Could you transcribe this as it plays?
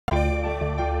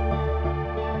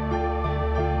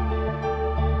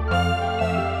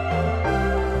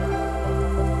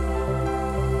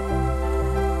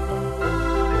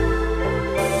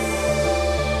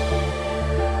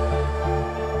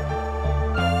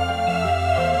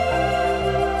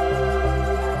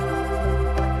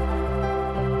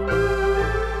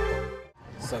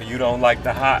don't like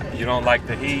the hot. You don't like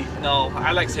the heat. No,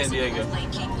 I like San Diego.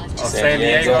 Oh, San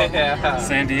Diego. Yeah.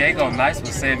 San Diego, nice,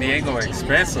 but San Diego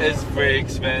expensive. It's very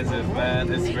expensive,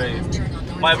 man. It's very.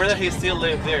 My brother, he still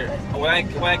lives there. When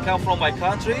I come from my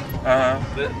country,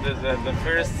 the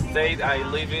first state I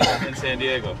live in San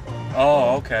Diego.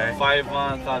 Oh, okay. 5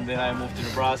 months, and then I moved to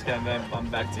Nebraska, and then I'm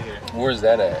back to here. Where's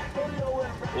that at?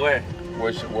 Where?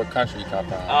 What country you come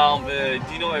from?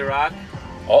 Do you know Iraq?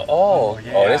 Oh,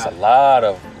 yeah. There's a lot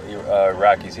of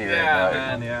Iraqis here. Yeah, right?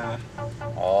 man, yeah.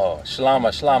 Oh, shlama.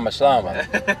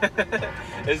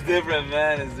 It's different,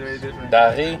 man. It's very different.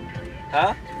 Dari?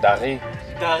 Huh? Dari?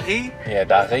 Dari? Yeah,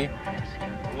 Dari.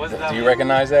 What's that? Do you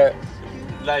recognize that?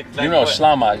 Like you know, what?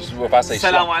 shlama. If I say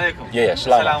Salam alaikum. Yeah,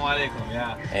 shlama. Salam alaikum,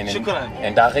 yeah. And Shukran.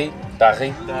 And Dari?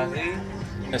 Dari? Dari?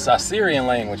 It's Assyrian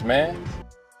language, man.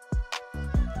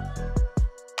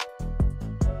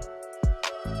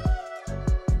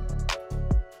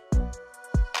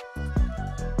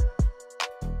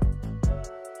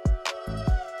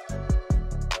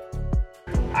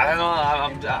 I don't know.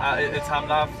 I'm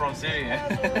not from Syria.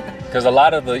 Because a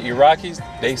lot of the Iraqis,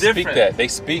 they It's speak different. that. They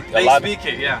speak a They lot. speak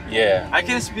it, yeah. Yeah. I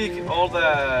can speak all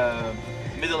the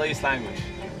Middle East language.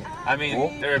 I mean,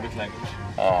 Cool. Arabic language.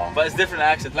 Oh. But it's different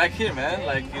accent. Like here, man.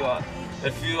 Like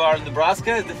if you are in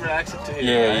Nebraska, it's different accent to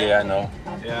here. Right? Yeah, I know.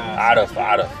 Yeah. Araf.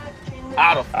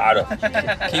 Araf.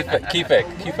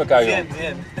 Kifak kayo.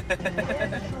 Zin.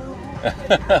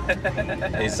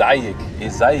 Izayik.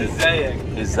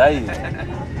 Zayek.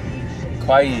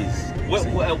 Kwaiz.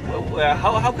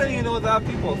 How can you know that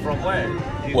people from where?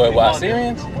 What, found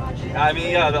Assyrians? it? I mean,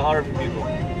 yeah, the Arabic people.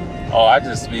 Oh, I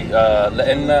just speak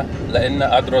لأن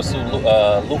أدرس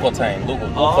لغتين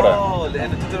أخرى. Oh,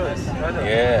 لأن تدرس.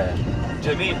 Yeah.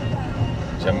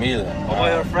 جميل. Oh,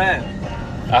 your friend.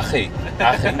 أخي.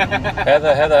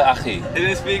 هذا أخي. Did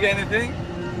he speak anything?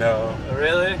 No.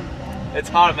 Really? It's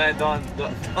hard, man. Don't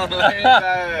learn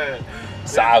that.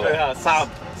 صعبة.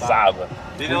 صعبة.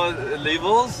 Do you know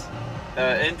labels?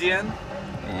 Indian,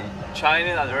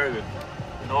 Chinese, and Arabic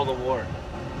in all the war.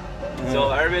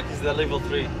 So Arabic is the level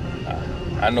 3.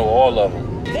 I know all of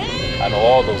them. I know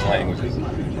all those languages.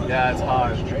 Yeah, it's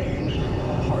hard.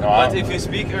 No, But if you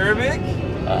speak Arabic,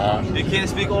 you can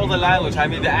speak all the language. I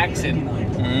mean the accent.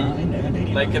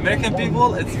 Like American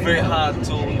people, it's very hard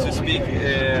to speak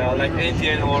like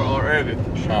Indian or Arabic.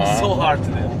 It's so hard to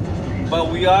them.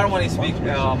 But we are when you speak,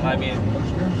 I mean,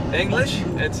 English,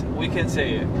 we can say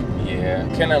it. Yeah.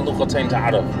 كنا لغتين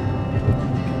تعرف.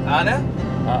 أنا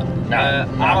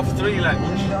نعم. أعرف 3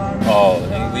 language. Oh,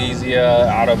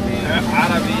 إنجليزية, عربي.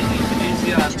 Arabic,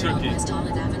 Indonesia, and Turkey.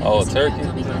 Oh, Turkey.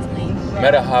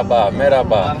 Merhaba.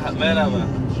 Merhaba.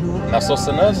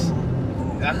 Nasılsınız?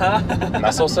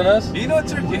 Nasılsınız? You know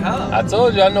Turkey, huh? I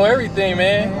told you I know everything,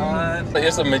 man.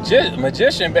 It's a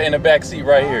magician in the back seat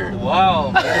right here.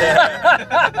 Wow.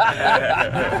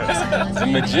 It's a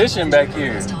magician back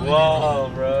here. Wow,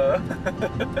 bro.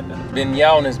 Ben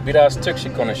yalnız biraz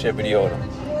Türkçe konuşabiliyorum.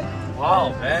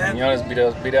 Wow, man. Ben yalnız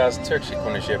biraz Türkçe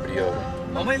konuşabiliyorum.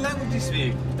 How many languages do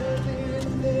you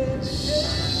speak?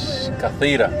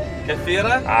 كثيرة.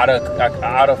 كثيرة؟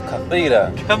 أعرف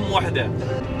كثيرة. كم وحدة؟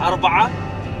 4؟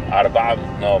 4.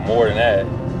 No, more than that.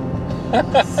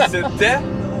 6؟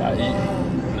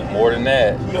 More than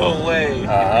that. No way.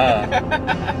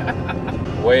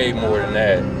 Way more than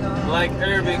that. Like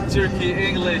Arabic, Turkey,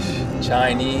 English.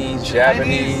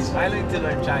 Japanese. I like to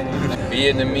learn Chinese.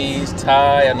 Vietnamese,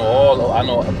 Thai. I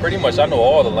know pretty much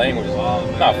all the languages. Wow,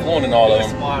 I'm not fluent in all of them,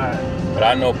 Smart. but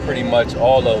I know pretty much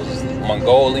all those.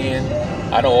 Mongolian.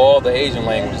 I know all the Asian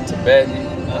languages. Tibetan.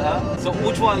 So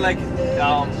which one like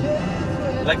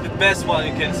the best one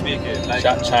you can speak it? Like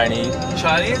Chinese.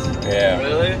 Chinese? Yeah.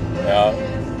 Really? Yeah.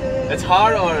 It's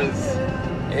hard or is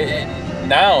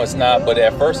now it's not, but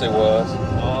at first it was.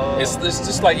 Oh. It's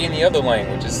just like any other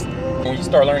language. When you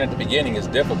start learning at the beginning, it's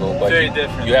difficult, but very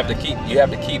different. You have to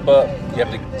keep up. You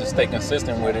have to just stay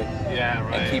consistent with it. Yeah,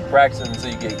 right. And keep practicing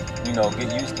until you get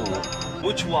used to it.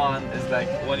 Which one is like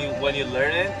when you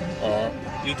learn it,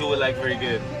 you do it like very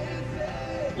good.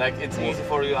 Like it's easy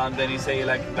for you, and then you say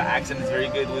like the accent is very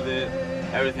good with it,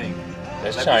 everything.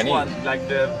 That's like Chinese. Which one, like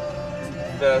the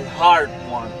hard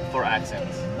one for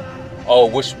accents. Oh,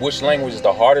 which language is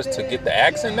the hardest to get the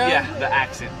accent down? Yeah, the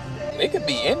accent. It could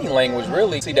be any language,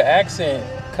 really. See, the accent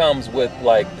comes with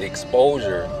like the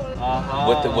exposure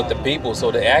with the people.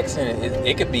 So the accent,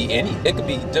 it could be it could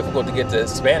be difficult to get the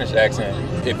Spanish accent.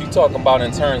 If you're talking about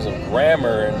in terms of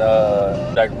grammar and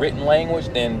like written language,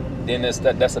 then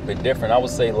that's a bit different. I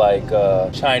would say like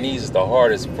Chinese is the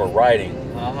hardest for writing.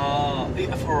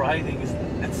 For writing,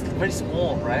 it's very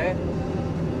small, right?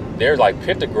 There's like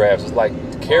pictographs. It's like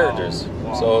characters.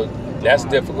 Wow. So that's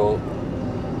difficult.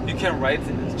 You can write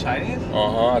in Chinese?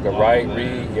 I can write,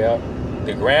 read, yeah.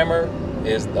 The grammar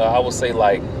is, I would say,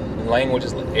 like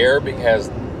languages. Arabic has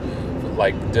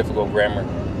like difficult grammar,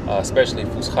 especially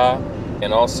Fusha,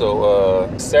 and also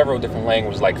several different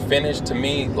languages. Like Finnish, to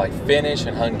me, like Finnish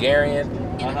and Hungarian.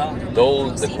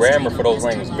 The grammar for those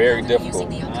languages is very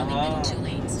difficult.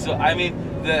 So I mean,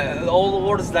 all the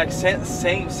words like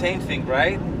same thing,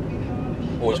 right?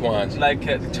 Which ones? Like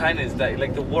Chinese,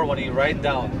 like the word when you write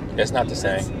down. It's not the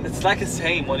same. It's like the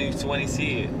same when you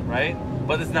see it, right?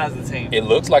 But it's not the same. It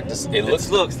looks like this. It looks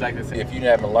like the same. If you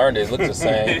haven't learned it, it looks the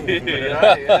same.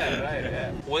 Right.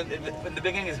 Yeah. When in the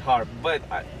beginning it's hard, but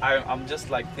I'm just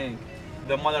like think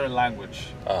the mother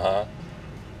language.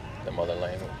 The mother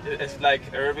language. It's like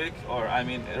Arabic, or I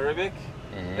mean Arabic.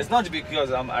 It's not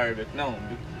because I'm Arabic. No.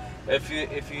 If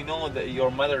you know that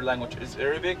your mother language is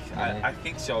Arabic, I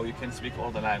think so. You can speak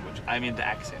all the language. I mean the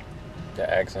accent. The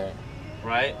accent.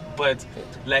 Right, but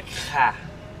like ha.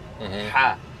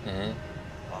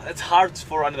 It's hard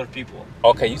for other people.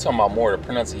 Okay, you talking about more the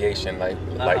pronunciation, like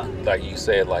you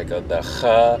said, like the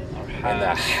ha and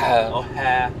the ha. Oh,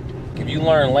 ha. If you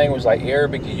learn language like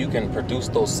Arabic, you can produce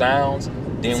those sounds.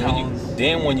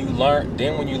 Then when you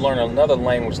learn another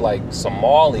language like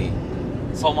Somali,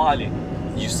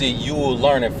 you see, you will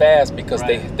learn it fast because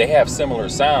they have similar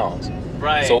sounds.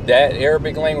 Right. So that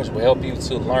Arabic language will help you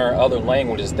to learn other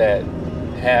languages that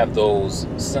have those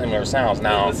similar sounds.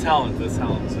 Now, the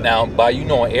sounds. Now, by you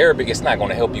knowing Arabic, it's not going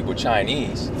to help you with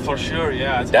Chinese. For sure,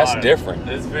 yeah. That's different.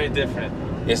 It's very different.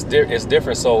 It's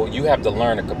different. So you have to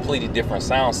learn a completely different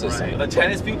sound system. Right. The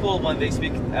Chinese people, when they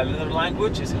speak another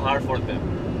language, it's hard for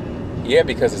them. Yeah,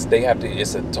 because it's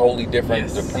a totally different.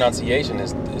 Yes. The pronunciation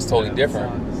is totally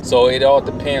different. So it all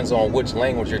depends on which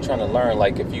language you're trying to learn.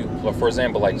 Like if you, for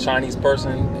example, like Chinese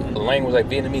person, a language like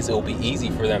Vietnamese, it will be easy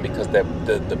for them because the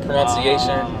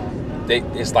pronunciation,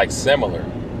 it's like similar.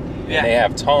 Yeah. And they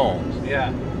have tones.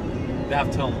 Yeah, they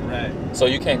have tones, right. So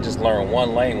you can't just learn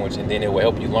one language and then it will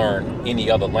help you learn any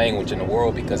other language in the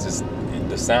world because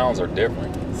the sounds are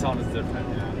different. The sound is different,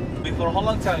 yeah. For how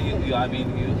long time you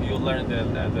learned the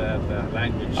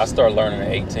language? I started learning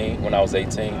at 18, when I was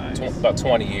 18, nice. About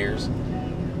 20 years.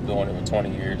 Doing it for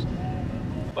 20 years.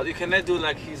 But you cannot do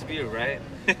like his beer, right?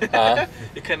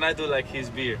 You cannot do like his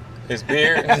beer. His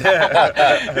beer?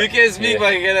 You can't speak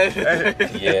like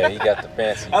Yeah, he got the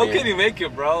fancy How beer. can you make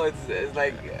it, bro? It's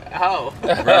like, how?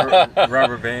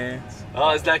 Rubber bands. Oh,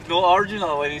 it's like no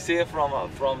original. When you see it from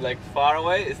like far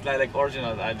away, it's like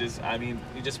original. I mean,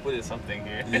 you just put it something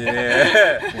here.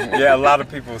 Yeah, a lot of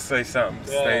people say something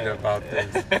state about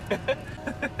this.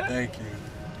 Thank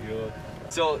you.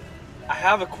 So, I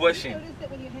have a question.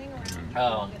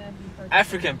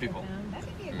 African people,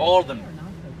 all of them.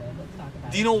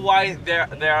 Do you know why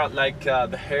they're like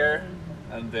the hair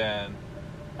and then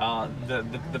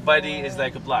the body is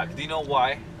like black? Do you know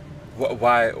why?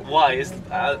 Why? Why is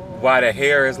why the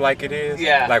hair is like it is?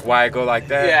 Yeah. Like why it go like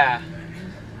that? Yeah.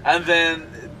 And then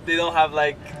they don't have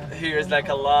like hair is like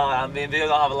a lot. I mean they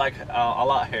don't have like a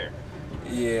lot of hair.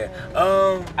 Yeah.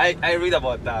 I read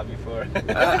about that before.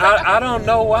 I don't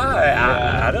know why.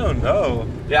 Yeah. I don't know.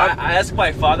 Yeah. I asked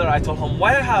my father. I told him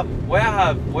why I have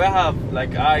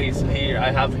like eyes here.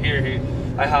 I have hair here.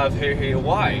 I have hair here.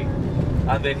 Why?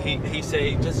 And then he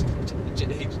say he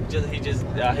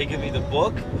gave me the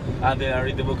book, and then I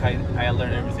read the book. I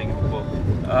learned everything in the book.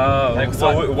 Oh. Like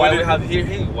so why we have hair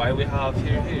here? Why we have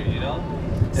hair here? You know.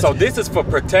 So this is for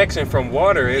protection from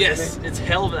water, isn't it? Yes, it's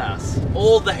help us.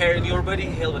 All the hair in your body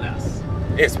help us.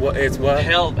 It's what?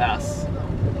 Help us.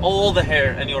 All the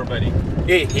hair in your body.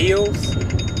 It heals?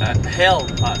 Help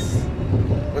us.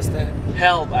 What's that?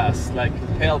 Help us, like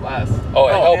help us. Oh,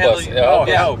 help us. Oh,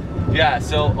 yeah. help. Yeah,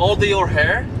 so all your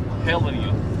hair helping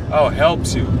you. Oh,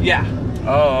 helps you. Yeah.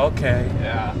 Oh, okay.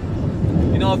 Yeah.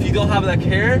 You know, if you don't have like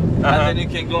hair, and then you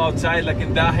can go outside like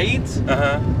in that heat,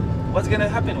 what's gonna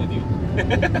happen with you?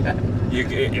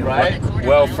 Right?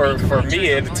 Well, for me,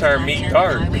 it turned me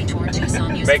dark.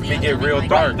 Make me get real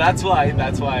dark. That's why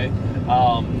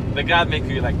the God make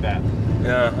you like that.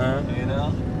 You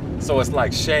know? So it's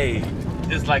like shade.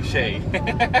 It's like shade. Like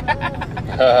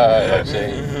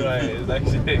shade. Right, it's like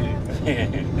shade.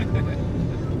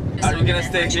 Are you gonna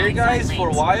stay here, guys, for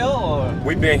a while, or?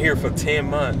 We've been here for 10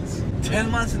 months. 10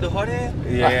 months in the hotel?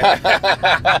 Yeah.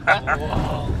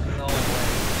 Wow. No way.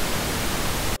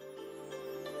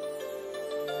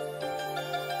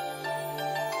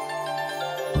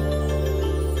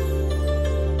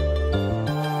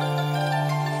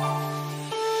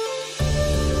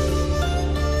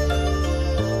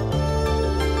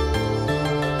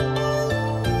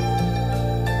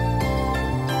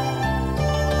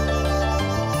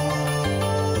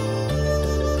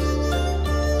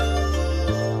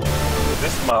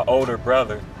 my older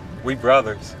brother. We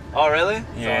brothers. Oh really?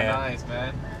 Yeah. So nice,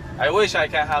 man. I wish I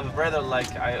can have a brother like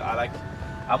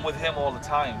I'm with him all the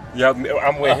time. Yeah,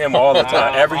 I'm with him all the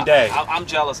time, every day. I'm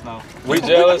jealous now. We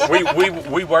jealous?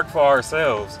 We work for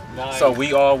ourselves, Nice. so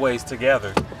we always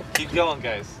together. Keep going,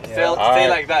 guys. Yeah. Stay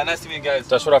like that. Nice to meet you guys.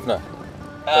 تشرفنا.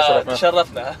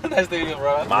 تشرفنا. Nice to meet you,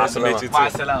 bro. Nice to meet you too. مع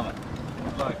السلامة.